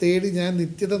അനുഗ്രഹങ്ങളെ തേടി ഞാൻ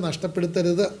നിത്യത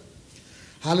നഷ്ടപ്പെടുത്തരുത്.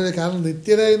 ഹല്ലേലൂയ. കാരണം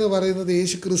നിത്യത എന്ന് പറയുന്നത്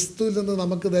യേശു ക്രിസ്തുവിൽ നിന്ന്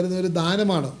നമുക്ക് തരുന്ന ഒരു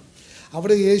ദാനമാണ്.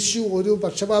 അവിടെ യേശു ഒരു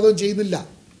പക്ഷപാതവും ചെയ്യുന്നില്ല.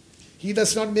 He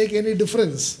does not make any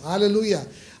difference. Hallelujah.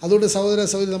 അതുകൊണ്ട്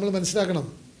സഹോദരി നമ്മൾ മനസ്സിലാക്കണം,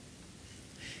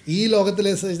 ഈ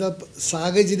ലോകത്തിലെ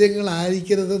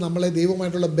സാഹചര്യങ്ങളായിരിക്കരുത് നമ്മളെ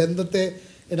ദൈവമായിട്ടുള്ള ബന്ധത്തെ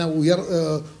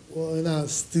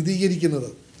സ്ഥിരീകരിക്കുന്നത്.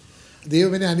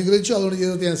 ദൈവം എന്നെ അനുഗ്രഹിച്ചു, അതുകൊണ്ട്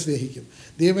ദൈവത്തെ ഞാൻ സ്നേഹിക്കും.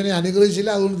 ദൈവം എന്നെ അനുഗ്രഹിച്ചില്ല,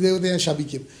 അതുകൊണ്ട് ദൈവത്തെ ഞാൻ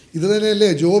ശപിക്കും. ഇത് തന്നെയല്ലേ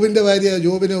ജോബിൻ്റെ ഭാര്യ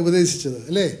ജോബിനെ ഉപദേശിച്ചത്,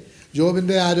 അല്ലേ?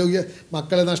 ജോബിൻ്റെ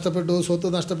മക്കളെ നഷ്ടപ്പെട്ടു, സ്വത്ത്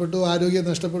നഷ്ടപ്പെട്ടു, ആരോഗ്യം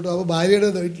നഷ്ടപ്പെട്ടു. അപ്പോൾ ഭാര്യയുടെ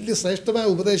വലിയ ശ്രേഷ്ഠമായ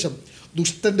ഉപദേശം,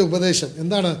 ദുഷ്ടൻ്റെ ഉപദേശം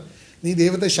എന്താണ്? നീ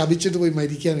ദൈവത്തെ ശപിച്ചിട്ട് പോയി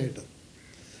മരിക്കാനായിട്ട്.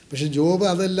 പക്ഷെ ജോബ്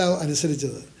അതല്ല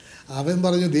അനുസരിച്ചത്. അവൻ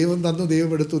പറഞ്ഞു, ദൈവം തന്നു,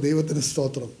 ദൈവം എടുത്തു, ദൈവത്തിന്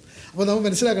സ്തോത്രം. അപ്പോൾ നമ്മൾ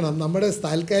മനസ്സിലാക്കണം, നമ്മുടെ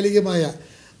താൽക്കാലികമായ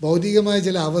ഭൗതികമായ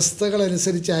ചില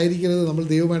അവസ്ഥകളനുസരിച്ചായിരിക്കരുത് നമ്മൾ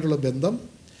ദൈവമായിട്ടുള്ള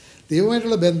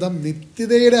ബന്ധം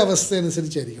നിത്യതയുടെ അവസ്ഥ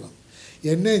അനുസരിച്ചായിരിക്കണം.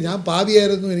 ഞാൻ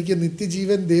പാപിയായിരുന്നു, എനിക്ക്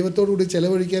നിത്യജീവൻ ദൈവത്തോടുകൂടി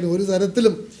ചെലവഴിക്കാൻ ഒരു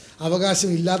തരത്തിലും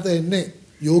അവകാശമില്ലാത്ത എന്നെ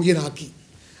യോഗ്യനാക്കി.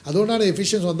 അതുകൊണ്ടാണ്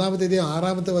എഫിഷ്യൻസ്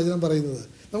 1-6 പറയുന്നത്.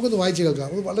 നമുക്കൊന്ന് വായിച്ച് കേൾക്കാം.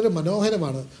 അത് വളരെ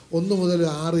മനോഹരമാണ്. 1 മുതൽ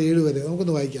 6, 7 വരെ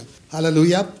നമുക്കൊന്ന് വായിക്കാം.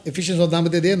 ഹല്ലേലൂയ. എഫിഷ്യൻസ്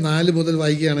 4 മുതൽ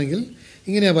വായിക്കുകയാണെങ്കിൽ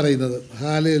ഇങ്ങനെയാണ് പറയുന്നത്.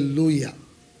 ഹല്ലേലൂയ.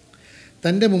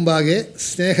 തൻ്റെ മുമ്പാകെ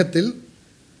സ്നേഹത്തിൽ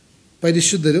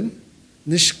പരിശുദ്ധരും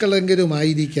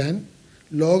നിഷ്കളങ്കരുമായിരിക്കാൻ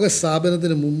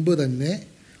ലോകസ്ഥാപനത്തിന് മുമ്പ് തന്നെ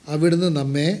അവിടുന്ന്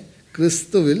നമ്മെ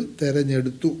ക്രിസ്തുവിൽ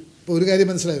തിരഞ്ഞെടുത്തു. ഇപ്പോൾ ഒരു കാര്യം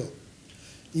മനസ്സിലായോ?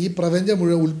 ഈ പ്രപഞ്ചം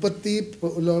മുഴുവൻ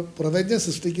പ്രപഞ്ചം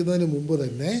സൃഷ്ടിക്കുന്നതിന് മുമ്പ്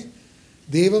തന്നെ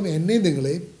ദൈവം എന്നെയും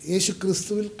നിങ്ങളെയും യേശു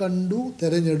ക്രിസ്തുവിൽ കണ്ടു,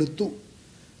 തിരഞ്ഞെടുത്തു.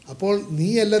 അപ്പോൾ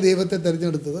നീയല്ല ദൈവത്തെ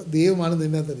തിരഞ്ഞെടുത്തത്, ദൈവമാണ്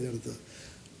നിന്നെ തിരഞ്ഞെടുത്തത്.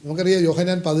 നമുക്കറിയാം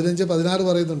യോഹന്നാൻ 15-16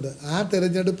 പറയുന്നുണ്ട്. ആ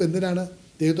തിരഞ്ഞെടുപ്പ് എന്തിനാണ്?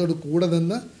 ദൈവത്തോട് കൂടെ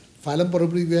നിന്ന് ഫലം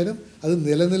പുറപ്പെടുവിക്കാനും അത്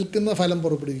നിലനിൽക്കുന്ന ഫലം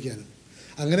പുറപ്പെടുവിക്കാനും.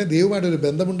 അങ്ങനെ ദൈവമായിട്ടൊരു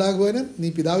ബന്ധമുണ്ടാകുവാനും നീ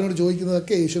പിതാവിനോട്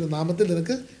ചോദിക്കുന്നതൊക്കെ യേശുവിൻ്റെ നാമത്തിൽ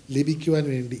നിനക്ക് ലഭിക്കുവാൻ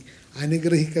വേണ്ടി,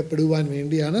 അനുഗ്രഹിക്കപ്പെടുവാൻ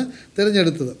വേണ്ടിയാണ്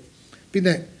തിരഞ്ഞെടുത്തത്.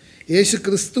 പിന്നെ യേശു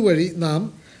ക്രിസ്തു വഴി നാം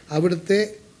അവിടുത്തെ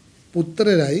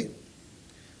പുത്രരായി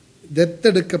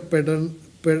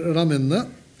ദത്തെടുക്കപ്പെടണമെന്ന്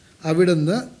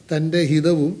അവിടുന്ന് തൻ്റെ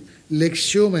ഹിതവും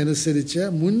ലക്ഷ്യവും അനുസരിച്ച്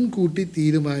മുൻകൂട്ടി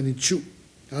തീരുമാനിച്ചു.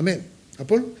 ആമേൻ.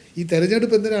 അപ്പോൾ ഈ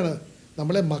തിരഞ്ഞെടുപ്പ് എന്തിനാണ്?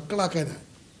 നമ്മളെ മക്കളാക്കാനാണ്.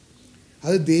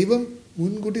 അത് ദൈവം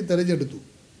മുൻകൂട്ടി തിരഞ്ഞെടുത്തു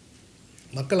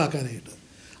മക്കളാക്കാനായിട്ട്.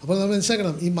 അപ്പോൾ നമ്മൾ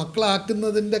മനസ്സിലാക്കണം, ഈ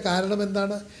മക്കളാക്കുന്നതിൻ്റെ കാരണം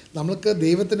എന്താണ്? നമ്മൾക്ക്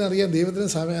ദൈവത്തിനറിയാം, ദൈവത്തിന്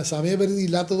സമയപരിധി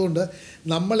ഇല്ലാത്തതുകൊണ്ട്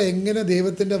നമ്മൾ എങ്ങനെ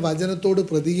ദൈവത്തിൻ്റെ വചനത്തോട്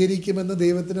പ്രതികരിക്കുമെന്ന്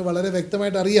ദൈവത്തിന് വളരെ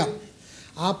വ്യക്തമായിട്ട് അറിയാം.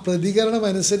 ആ പ്രതികരണം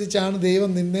അനുസരിച്ചാണ്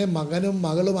ദൈവം നിന്നെ മകനും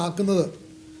മകളും ആക്കുന്നത്.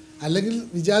 അല്ലെങ്കിൽ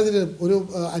ഒരു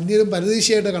അന്യരും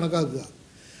പരദേശിയായിട്ട് കണക്കാക്കുക.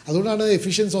 അതുകൊണ്ടാണ്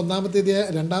എഫിഷ്യൻസ് 1-ാമത്തെ അധ്യായം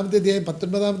 2-ാമത്തെ അധ്യായം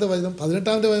 19-ാമത്തെ വചനം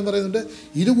 18-ാമത്തെ വചനം പറയുന്നുണ്ട്,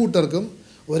 ഇരുകൂട്ടർക്കും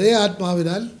ഒരേ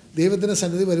ആത്മാവിനാൽ ദൈവത്തിൻ്റെ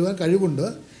സന്നിധി വരുവാൻ കഴിവുണ്ട്.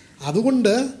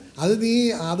 അതുകൊണ്ട്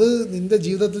അത് നിൻ്റെ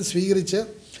ജീവിതത്തിൽ സ്വീകരിച്ച്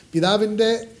പിതാവിൻ്റെ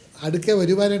അടുക്കെ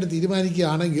വരുവാനായിട്ട്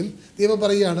തീരുമാനിക്കുകയാണെങ്കിൽ ദൈവം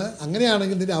പറയുകയാണ്,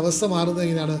 അങ്ങനെയാണെങ്കിൽ നിൻ്റെ അവസ്ഥ മാറുന്നത്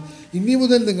എങ്ങനെയാണ്? ഇനി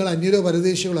മുതൽ നിങ്ങൾ അന്യരോ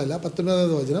പരദേശികളല്ല,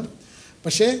 19-ാമത്തെ വചനം,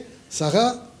 പക്ഷേ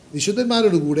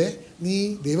വിശുദ്ധന്മാരോട് കൂടെ നീ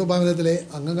ദൈവഭവനത്തിലെ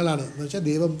അംഗങ്ങളാണ്, എന്ന് വെച്ചാൽ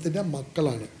ദൈവത്തിൻ്റെ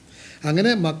മക്കളാണ്.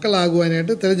 അങ്ങനെ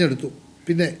മക്കളാകുവാനായിട്ട് തിരഞ്ഞെടുത്തു.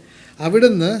 പിന്നെ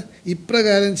അവിടുന്ന്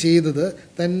ഇപ്രകാരം ചെയ്തത്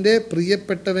തൻ്റെ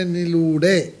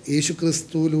പ്രിയപ്പെട്ടവനിലൂടെ,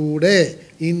 യേശുക്രിസ്തുവിലൂടെ,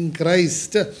 ഇൻ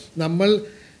ക്രൈസ്റ്റ്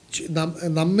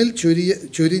നമ്മിൽ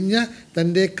ചൊരിഞ്ഞ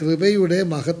തൻ്റെ കൃപയുടെ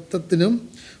മഹത്വത്തിനും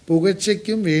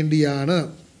പുകഴ്ചയ്ക്കും വേണ്ടിയാണ്.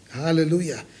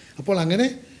 ഹല്ലേലൂയ. അപ്പോൾ അങ്ങനെ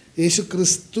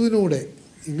യേശുക്രിസ്തുവിനൂടെ,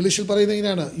 ഇംഗ്ലീഷിൽ പറയുന്നത്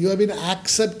ഇങ്ങനെയാണ്, you have been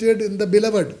accepted in the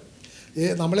beloved.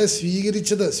 നമ്മളെ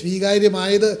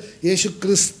സ്വീകാര്യമായത്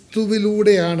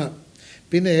യേശുക്രിസ്തുവിലൂടെയാണ്.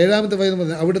 പിന്നെ 7-ാമത്തെ വചനം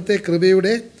പറഞ്ഞത്, അവിടുത്തെ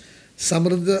കൃപയുടെ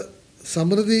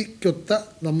സമൃദ്ധിക്കൊത്ത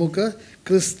നമുക്ക്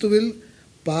ക്രിസ്തുവിൽ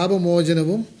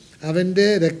പാപമോചനവും അവൻ്റെ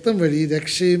രക്തം വഴി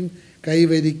രക്ഷയും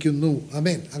കൈവരിക്കുന്നു.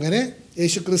 ആമേൻ. അങ്ങനെ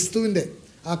യേശുക്രിസ്തുവിൻ്റെ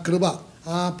ആ കൃപ,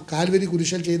 ആ കാൽവരി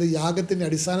കുരിശിൽ ചെയ്ത യാഗത്തിൻ്റെ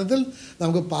അടിസ്ഥാനത്തിൽ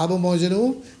നമുക്ക്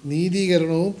പാപമോചനവും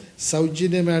നീതീകരണവും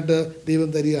സൗജന്യമായിട്ട് ദൈവം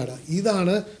തരികയാണ്.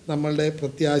 ഇതാണ് നമ്മളുടെ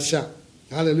പ്രത്യാശ.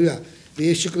 ഹല്ലേലൂയ.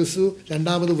 യേശുക്രിസ്തു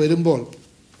രണ്ടാമത് വരുമ്പോൾ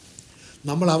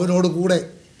നമ്മൾ അവനോട് കൂടെ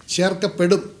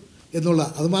ചേർക്കപ്പെടും എന്നുള്ള,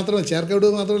 അതുമാത്രമല്ല,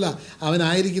 ചേർക്കപ്പെടുക മാത്രമല്ല,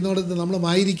 അവനായിരിക്കുന്നോടത്ത്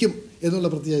നമ്മളുമായിരിക്കും എന്നുള്ള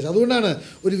പ്രത്യാശ. അതുകൊണ്ടാണ്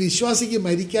ഒരു വിശ്വാസിക്ക്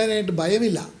മരിക്കാനായിട്ട്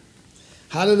ഭയമില്ല.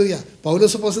 ഹല്ലേലൂയ.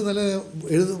 പൗലോസ് അപ്പോസ്തലൻ നല്ല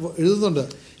എഴുതുന്നുണ്ട്,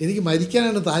 എനിക്ക്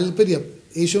മരിക്കാനാണ് താല്പര്യം,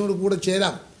 യേശുവിനോട് കൂടെ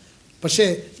ചേരാം, പക്ഷേ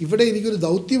ഇവിടെ എനിക്കൊരു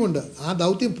ദൗത്യമുണ്ട്, ആ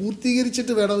ദൗത്യം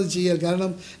പൂർത്തീകരിച്ചിട്ട് വേണം അത് ചെയ്യാൻ.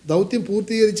 കാരണം ദൗത്യം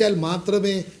പൂർത്തീകരിച്ചാൽ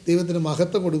മാത്രമേ ദൈവത്തിന്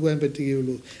മഹത്വം കൊടുക്കുവാൻ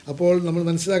പറ്റുകയുള്ളൂ. അപ്പോൾ നമ്മൾ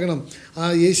മനസ്സിലാക്കണം, ആ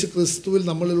യേശുക്രിസ്തുവിൽ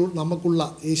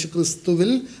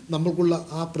നമ്മൾക്കുള്ള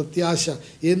ആ പ്രത്യാശ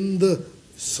എന്ത്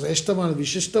ശ്രേഷ്ഠമാണ്,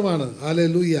 വിശിഷ്ടമാണ്.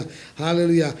 Hallelujah,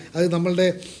 hallelujah. അത് നമ്മളുടെ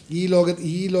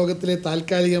ഈ ലോകത്തിലെ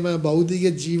താൽക്കാലികമായ ഭൗതിക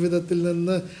ജീവിതത്തിൽ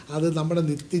നിന്ന് അത് നമ്മുടെ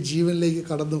നിത്യജീവനിലേക്ക്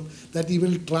കടന്നു. That you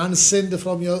will transcend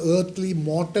from your earthly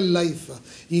mortal life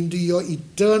into your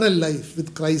eternal life with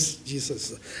Christ Jesus.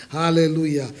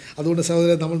 Hallelujah. അതുകൊണ്ട്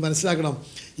സഹോദരൻ, നമ്മൾ മനസ്സിലാക്കണം,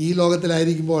 ഈ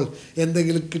ലോകത്തിലായിരിക്കുമ്പോൾ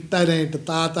എന്തെങ്കിലും കിട്ടാനായിട്ട്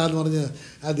എന്ന് പറഞ്ഞ്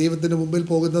ആ ദൈവത്തിൻ്റെ മുമ്പിൽ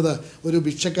പോകുന്നത് ഒരു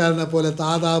ഭിക്ഷക്കാരനെ പോലെ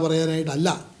താ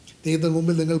പറയാനായിട്ടല്ല. ദൈവത്തിന്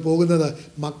മുമ്പിൽ നിങ്ങൾ പോകുന്നത്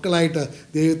മക്കളായിട്ട്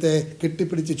ദൈവത്തെ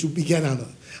കെട്ടിപ്പിടിച്ച് ചുംബിക്കാനാണ്.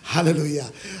 ഹല്ലേലൂയ.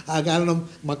 കാരണം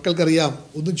മക്കൾക്കറിയാം,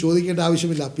 ഒന്നും ചോദിക്കേണ്ട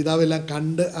ആവശ്യമില്ല, പിതാവെല്ലാം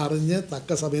കണ്ട് അറിഞ്ഞ്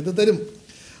തക്ക സമയത്ത് തരും.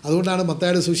 അതുകൊണ്ടാണ്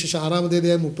മത്തായിയുടെ സുവിശേഷം 6-ാമത്തെ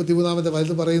അധ്യായം 33-ാമത്തെ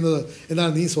വചനം പറയുന്നത്,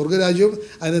 എന്നാൽ നീ സ്വർഗ്ഗരാജ്യവും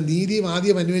അതിന് നീതിയും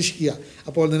ആദ്യം അന്വേഷിക്കുക,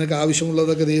 അപ്പോൾ നിനക്ക്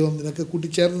ആവശ്യമുള്ളതൊക്കെ ദൈവം നിനക്ക്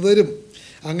കൂട്ടിച്ചേർത്ത് തരും.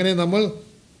 അങ്ങനെ നമ്മൾ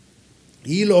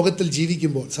ഈ ലോകത്തിൽ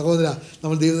ജീവിക്കുമ്പോൾ സഹോദര,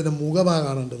 നമ്മൾ ദൈവത്തിൻ്റെ മുഖമാണ്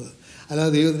കാണേണ്ടത്,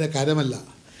 അല്ലാതെ ദൈവത്തിൻ്റെ കരമല്ല.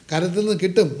 കരത്തിൽ നിന്ന്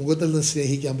കിട്ടും, മുഖത്തിൽ നിന്ന്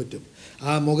സ്നേഹിക്കാൻ പറ്റും.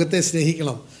 ആ മുഖത്തെ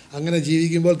സ്നേഹിക്കണം. അങ്ങനെ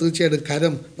ജീവിക്കുമ്പോൾ തീർച്ചയായിട്ടും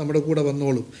കരം നമ്മുടെ കൂടെ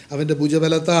വന്നോളും. അവൻ്റെ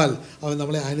ഭുജബലത്താൽ അവൻ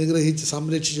നമ്മളെ അനുഗ്രഹിച്ച്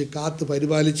സംരക്ഷിച്ച് കാത്ത്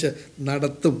പരിപാലിച്ച്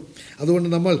നടത്തും. അതുകൊണ്ട്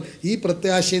നമ്മൾ ഈ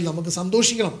പ്രത്യാശയിൽ നമുക്ക്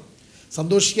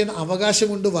സന്തോഷിക്കാൻ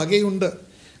അവകാശമുണ്ട്, വകയുണ്ട്.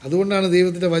 അതുകൊണ്ടാണ്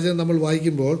ദൈവത്തിൻ്റെ വചനം നമ്മൾ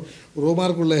വായിക്കുമ്പോൾ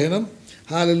റോമാർക്കുള്ള ലേഖനം,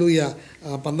 ഹല്ലേലൂയ,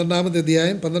 12-ാമത്തെ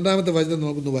അധ്യായം 12-ാമത്തെ വചനം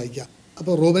നമുക്കൊന്ന് വായിക്കാം.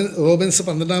 അപ്പോൾ റോമൻസ്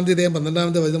 12-ാമത്തെ അധ്യായം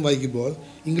 12-ാമത്തെ വചനം വായിക്കുമ്പോൾ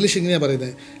ഇംഗ്ലീഷ് ഇങ്ങനെയാണ്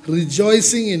പറയുന്നത്,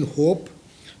 rejoicing in hope,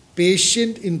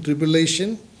 patient in tribulation,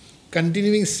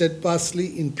 continuing സ്റ്റെഡ്ഫാസ്റ്റ്ലി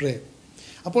in prayer.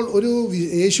 അപ്പോൾ ഒരു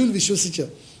യേശുവിൽ വിശ്വസിച്ച്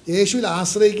യേശുവിൽ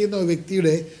ആശ്രയിക്കുന്ന ഒരു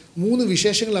വ്യക്തിയുടെ 3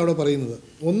 വിശേഷങ്ങൾ അവിടെ പറയുന്നത്.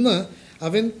 ഒന്ന്,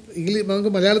 അവൻ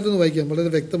നമുക്ക് മലയാളത്തിൽ നിന്ന് വായിക്കാം, വളരെ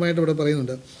വ്യക്തമായിട്ട് ഇവിടെ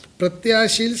പറയുന്നുണ്ട്,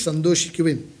 പ്രത്യാശയിൽ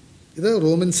സന്തോഷിക്കുവിൻ. ഇത്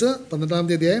റോമൻസ്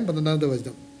 12-ാമത്തെ അധ്യായം 12-ാമത്തെ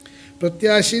വചനം.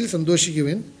 പ്രത്യാശയിൽ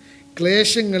സന്തോഷിക്കുവിൻ,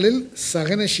 ക്ലേശങ്ങളിൽ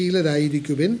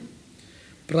സഹനശീലരായിരിക്കുവിൻ,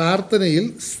 പ്രാർത്ഥനയിൽ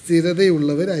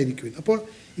സ്ഥിരതയുള്ളവരായിരിക്കുവിൻ. അപ്പോൾ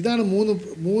ഇതാണ്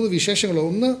മൂന്ന് വിശേഷങ്ങൾ.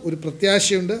 ഒന്ന്, ഒരു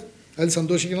പ്രത്യാശയുണ്ട്, അതിൽ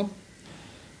സന്തോഷിക്കണം.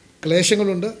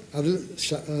 ക്ലേശങ്ങളുണ്ട്, അതിൽ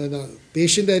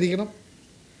പേഷ്യൻ്റ് ആയിരിക്കണം.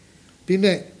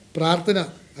 പിന്നെ പ്രാർത്ഥന,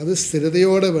 അത്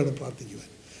സ്ഥിരതയോടെ വേണം പ്രാർത്ഥിക്കുവാൻ.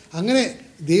 അങ്ങനെ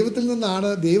ദൈവത്തിൽ നിന്നാണ്,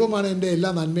 ദൈവമാണ് എൻ്റെ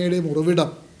എല്ലാ നന്മയുടെയും ഉറവിടം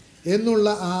എന്നുള്ള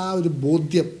ആ ഒരു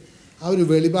ബോധ്യം, ആ ഒരു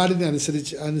വെളിപാടിനെ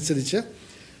അനുസരിച്ച്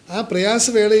ആ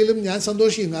പ്രയാസവേളയിലും ഞാൻ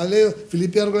സന്തോഷിക്കുന്നു. അതിൽ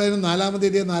ഫിലിപ്പിയർക്കുള്ള 4-ാമത്തെ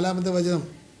അധ്യായം 4-ാമത്തെ വചനം,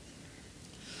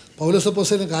 പൗലോസ്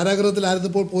അപ്പോസ്തലൻ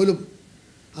കാരാഗൃഹത്തിലായിരുന്നപ്പോൾ പോലും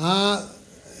ആ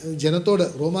ജനത്തോട്,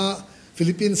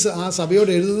 ഫിലിപ്പീൻസ് ആ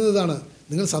സഭയോട് എഴുതുന്നതാണ്,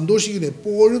 നിങ്ങൾ സന്തോഷിക്കുന്നു,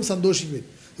 എപ്പോഴും സന്തോഷിക്കുവിൻ.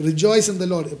 റിജോയ്സ് ഇൻ ദ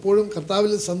ലോർഡ്, എപ്പോഴും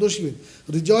കർത്താവിൽ സന്തോഷിക്കുവിൻ.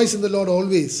 Rejoice in the Lord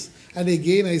always, and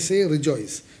again I say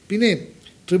rejoice. പിന്നെ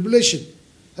ട്രിബുലേഷൻ,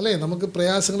 അല്ലേ, നമുക്ക്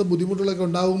പ്രയാസങ്ങളും ബുദ്ധിമുട്ടുകളൊക്കെ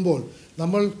ഉണ്ടാകുമ്പോൾ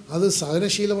നമ്മൾ അത്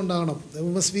സഹനശീലം ഉണ്ടാകണം.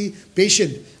 Must be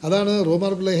patient. അതാണ്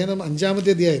റോമാർക്കുള്ള ലേഖനം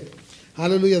 5-ാമത്തെ അധ്യായം.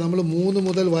 ഹല്ലേലൂയ. നമ്മൾ 3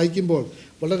 മുതൽ വായിക്കുമ്പോൾ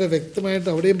വളരെ വ്യക്തമായിട്ട്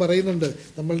അവിടെയും പറയുന്നുണ്ട്,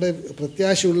 നമ്മളുടെ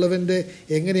പ്രത്യാശയുള്ളവൻ്റെ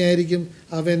എങ്ങനെയായിരിക്കും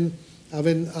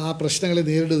അവൻ ആ പ്രശ്നങ്ങളെ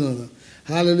നേരിടുന്നതെന്ന്.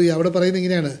 ഹല്ലേലൂയ. അവിടെ പറയുന്നത്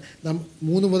ഇങ്ങനെയാണ്,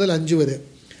 3 മുതൽ 5 വരെ.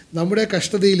 നമ്മുടെ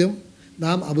കഷ്ടതയിലും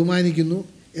നാം അഭിമാനിക്കുന്നു,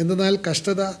 എന്തെന്നാൽ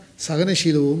കഷ്ടത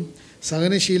സഹനശീലവും,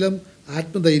 സഹനശീലം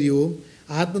ആത്മധൈര്യവും,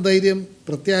 ആത്മധൈര്യം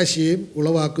പ്രത്യാശയും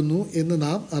ഉളവാക്കുന്നു എന്ന്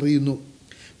നാം അറിയുന്നു.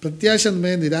 പ്രത്യാശ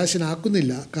നമ്മെ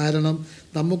നിരാശനാക്കുന്നില്ല, കാരണം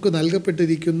നമുക്ക്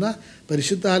നൽകപ്പെട്ടിരിക്കുന്ന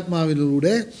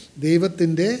പരിശുദ്ധാത്മാവിലൂടെ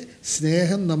ദൈവത്തിൻ്റെ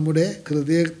സ്നേഹം നമ്മുടെ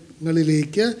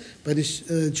ഹൃദയങ്ങളിലേക്ക്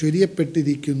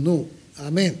ചൊരിയപ്പെട്ടിരിക്കുന്നു.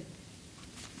 ആമേൻ.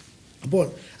 അപ്പോൾ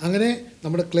അങ്ങനെ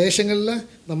നമ്മുടെ ക്ലേശങ്ങളിൽ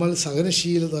നമ്മൾ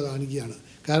സഹനശീലത കാണിക്കുകയാണ്,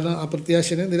 കാരണം ആ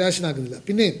പ്രത്യാശനെ നിരാശനാക്കുന്നില്ല.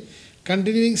 പിന്നെ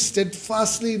continuing സ്റ്റെഡ്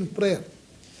fastly in prayer.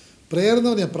 Prayer എന്ന്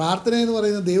പറഞ്ഞാൽ, പ്രാർത്ഥന എന്ന്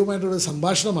പറയുന്നത് ദൈവമായിട്ടുള്ള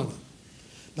സംഭാഷണമാണ്.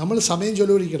 നമ്മൾ സമയം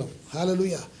ചെലവഴിക്കണം.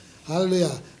 Hallelujah, hallelujah.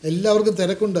 എല്ലാവർക്കും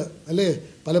തിരക്കുണ്ട് അല്ലേ?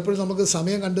 പലപ്പോഴും നമുക്ക്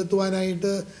സമയം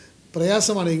കണ്ടെത്തുവാനായിട്ട്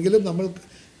പ്രയാസമാണ്. എങ്കിലും നമ്മൾ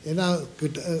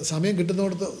സമയം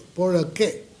കിട്ടുന്നിടത്തോഴൊക്കെ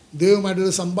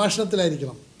ദൈവമായിട്ടൊരു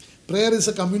സംഭാഷണത്തിലായിരിക്കണം. Prayer is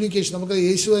A communication. നമുക്ക്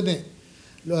യേശു തന്നെ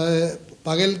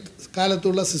പകൽ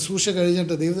കാലത്തുള്ള ശുശ്രൂഷ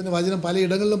കഴിഞ്ഞിട്ട് ദൈവത്തിൻ്റെ വചനം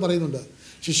പലയിടങ്ങളിലും പറയുന്നുണ്ട്.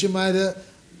 ശിഷ്യന്മാർ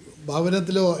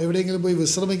ഭവനത്തിലോ എവിടെയെങ്കിലും പോയി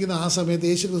വിശ്രമിക്കുന്ന ആ സമയത്ത്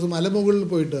യേശു ക്രിസ്തു മലമുകളിൽ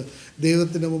പോയിട്ട്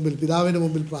ദൈവത്തിൻ്റെ മുമ്പിൽ, പിതാവിൻ്റെ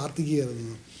മുമ്പിൽ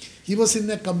പ്രാർത്ഥിക്കുകയായിരുന്നു. He was in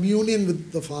A communion with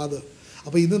the father.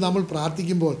 അപ്പോൾ ഇന്ന് നമ്മൾ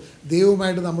പ്രാർത്ഥിക്കുമ്പോൾ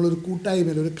ദൈവമായിട്ട് നമ്മളൊരു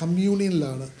കൂട്ടായ്മയിൽ, ഒരു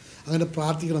കമ്മ്യൂണിയനിലാണ്. അങ്ങനെ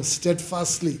പ്രാർത്ഥിക്കണം സ്റ്റെഡ്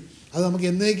ഫാസ്റ്റ്ലി. അത് നമുക്ക്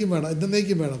എന്നേക്കും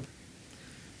വേണം.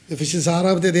 എഫെസ്യർ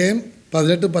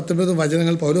 6-18-19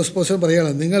 വചനങ്ങൾ പൗലോസ് അപ്പോസ്തലൻ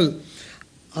പറയുകയാണ്, നിങ്ങൾ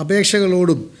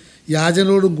അപേക്ഷകളോടും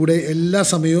യാചനയോടും കൂടെ എല്ലാ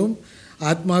സമയവും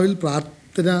ആത്മാവിൽ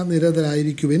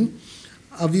പ്രാർത്ഥനാനിരതരായിരിക്കുവിൻ.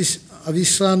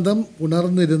 അവിശ്രാന്തം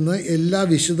ഉണർന്നിരുന്ന് എല്ലാ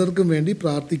വിശുദ്ധർക്കും വേണ്ടി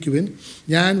പ്രാർത്ഥിക്കുവിൻ.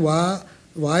 ഞാൻ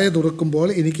വായ തുറക്കുമ്പോൾ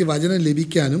എനിക്ക് വചനം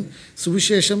ലഭിക്കാനും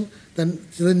സുവിശേഷം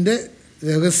ഇതിൻ്റെ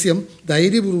രഹസ്യം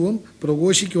ധൈര്യപൂർവ്വം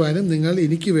പ്രഘോഷിക്കുവാനും നിങ്ങൾ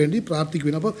എനിക്ക് വേണ്ടി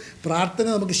പ്രാർത്ഥിക്കുവിൻ. അപ്പോൾ പ്രാർത്ഥന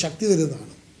നമുക്ക് ശക്തി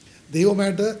തരുന്നതാണ്.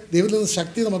 ദൈവത്തിൽ നിന്ന്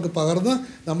ശക്തി നമുക്ക് പകർന്ന്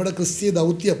നമ്മുടെ ക്രിസ്തീയ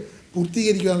ദൗത്യം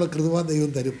പൂർത്തീകരിക്കുവാനുള്ള കൃപ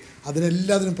ദൈവം തരും.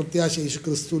 അതിനെല്ലാത്തിനും പ്രത്യാശ യേശു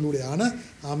ക്രിസ്തുവിലൂടെയാണ്.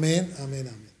 ആമേൻ, ആമേൻ,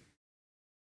 ആമേൻ.